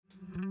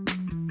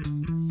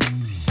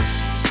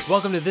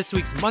Welcome to this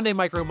week's Monday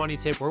Micro Money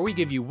Tip, where we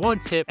give you one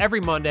tip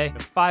every Monday in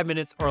 5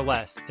 minutes or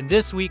less. And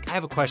this week, I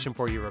have a question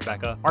for you,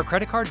 Rebecca. Are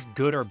credit cards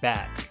good or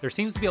bad? There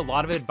seems to be a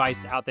lot of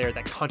advice out there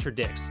that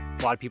contradicts.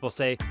 A lot of people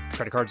say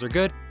credit cards are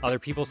good. Other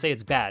people say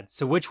it's bad.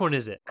 So which one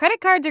is it?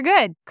 Credit cards are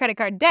good. Credit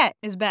card debt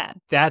is bad.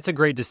 That's a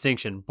great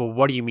distinction, but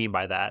what do you mean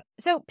by that?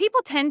 So people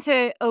tend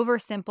to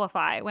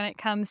oversimplify when it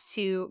comes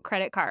to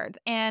credit cards,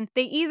 and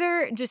they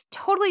either just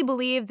totally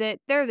believe that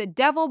they're the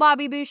devil,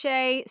 Bobby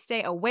Boucher,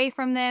 stay away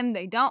from them,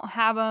 they don't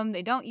have them,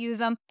 they don't use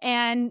them,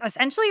 and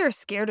essentially are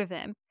scared of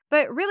them.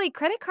 But really,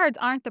 credit cards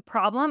aren't the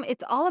problem.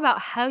 It's all about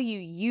how you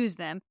use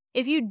them.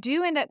 If you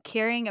do end up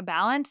carrying a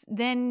balance,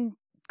 then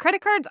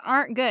credit cards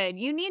aren't good.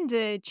 You need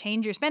to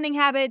change your spending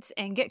habits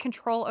and get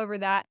control over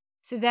that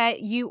so that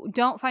you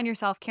don't find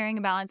yourself carrying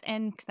a balance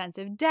and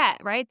expensive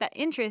debt, right? That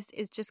interest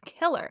is just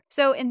killer.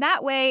 So in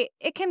that way,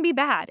 it can be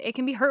bad. It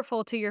can be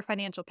hurtful to your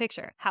financial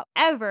picture.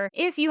 However,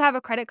 if you have a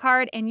credit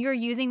card and you're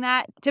using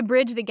that to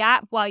bridge the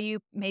gap while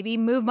you maybe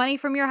move money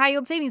from your high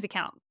yield savings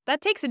account,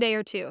 that takes a day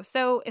or two.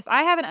 So if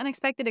I have an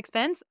unexpected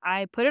expense,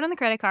 I put it on the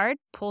credit card,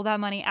 pull that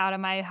money out of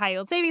my high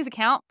yield savings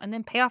account, and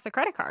then pay off the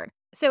credit card.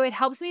 So it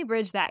helps me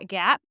bridge that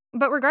gap.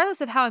 But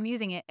regardless of how I'm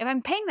using it, if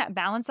I'm paying that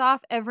balance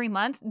off every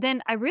month,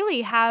 then I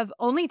really have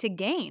only to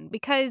gain,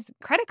 because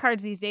credit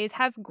cards these days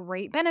have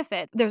great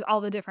benefits. There's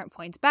all the different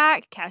points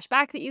back, cash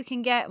back that you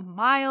can get,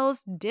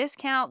 miles,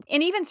 discount,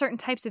 and even certain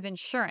types of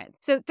insurance.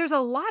 So there's a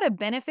lot of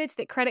benefits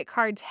that credit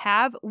cards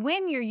have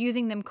when you're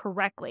using them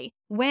correctly.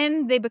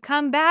 When they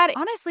become bad,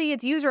 honestly,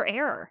 it's user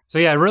error. So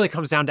yeah, it really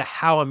comes down to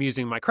how I'm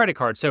using my credit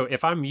card. So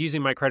if I'm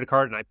using my credit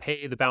card and I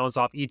pay the balance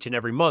off each and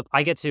every month,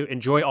 I get to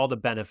enjoy all the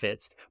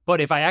benefits.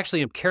 But if I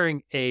actually am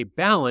carrying a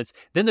balance,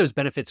 then those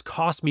benefits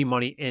cost me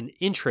money and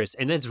interest,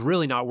 and it's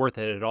really not worth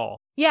it at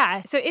all. Yeah,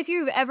 so if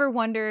you've ever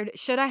wondered,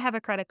 should I have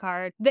a credit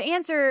card? The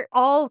answer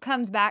all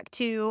comes back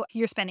to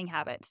your spending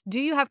habits. Do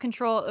you have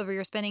control over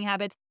your spending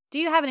habits? Do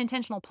you have an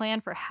intentional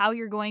plan for how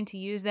you're going to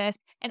use this?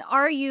 And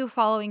are you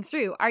following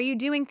through? Are you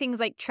doing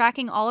things like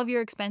tracking all of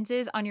your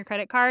expenses on your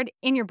credit card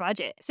in your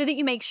budget so that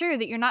you make sure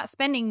that you're not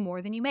spending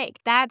more than you make?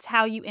 That's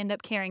how you end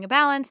up carrying a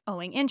balance,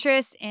 owing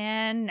interest,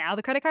 and now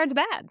the credit card's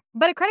bad.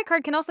 But a credit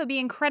card can also be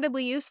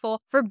incredibly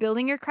useful for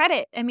building your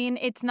credit. I mean,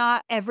 it's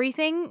not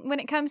everything when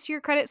it comes to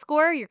your credit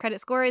score. Your credit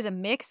score is a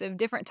mix of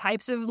different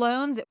types of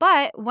loans,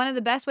 but one of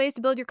the best ways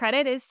to build your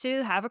credit is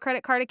to have a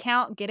credit card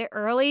account, get it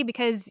early,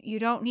 because you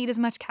don't need as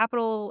much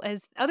capital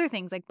as other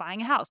things like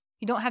buying a house.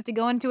 You don't have to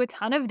go into a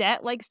ton of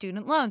debt like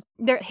student loans.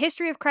 Their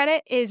history of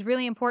credit is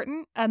really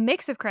important. A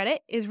mix of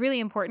credit is really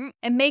important.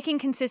 And making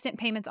consistent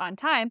payments on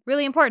time,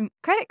 really important.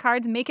 Credit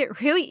cards make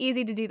it really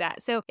easy to do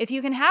that. So if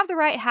you can have the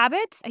right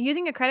habits,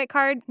 using a credit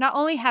card not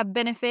only have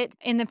benefits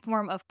in the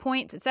form of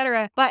points,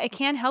 etc., but it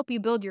can help you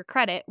build your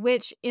credit,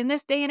 which in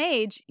this day and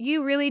age,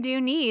 you really do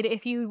need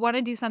if you want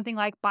to do something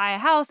like buy a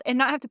house and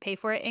not have to pay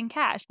for it in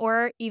cash,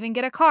 or even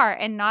get a car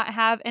and not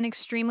have an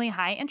extremely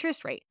high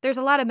interest rate. There's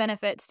a lot of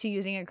benefits to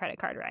using a credit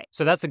card right.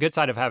 So that's the good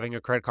side of having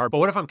a credit card. But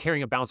what if I'm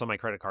carrying a balance on my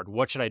credit card?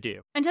 What should I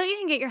do? Until you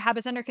can get your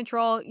habits under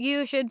control,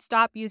 you should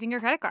stop using your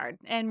credit card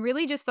and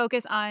really just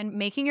focus on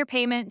making your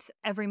payments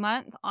every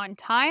month on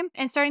time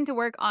and starting to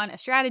work on a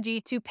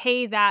strategy to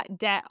pay that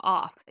debt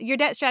off. Your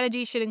debt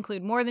strategy should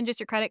include more than just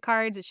your credit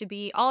cards. It should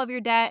be all of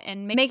your debt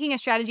and making a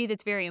strategy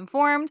that's very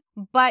informed.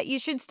 But you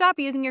should stop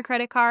using your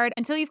credit card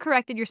until you've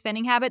corrected your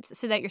spending habits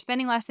so that you're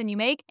spending less than you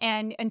make,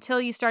 and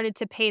until you started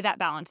to pay that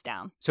balance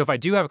down. So if I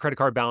do have a credit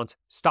card balance,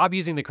 stop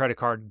using the credit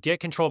card, get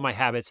control of my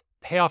habits,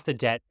 pay off the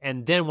debt,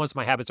 and then once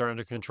my habits are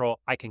under control,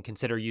 I can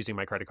consider using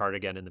my credit card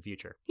again in the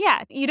future.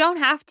 Yeah, you don't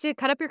have to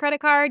cut up your credit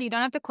card. You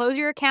don't have to close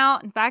your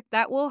account. In fact,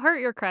 that will hurt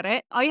your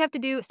credit. All you have to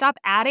do is stop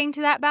adding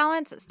to that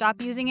balance,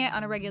 stop using it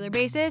on a regular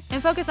basis,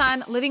 and focus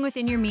on living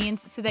within your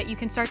means so that you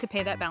can start to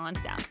pay that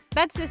balance down.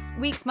 That's this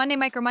week's Monday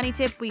Micro Money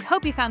Tip. We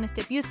hope you found this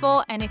tip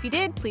useful, and if you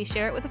did, please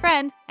share it with a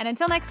friend. And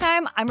until next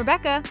time, I'm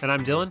Rebecca. And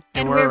I'm Dylan.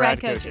 And we're Rad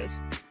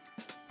Coaches.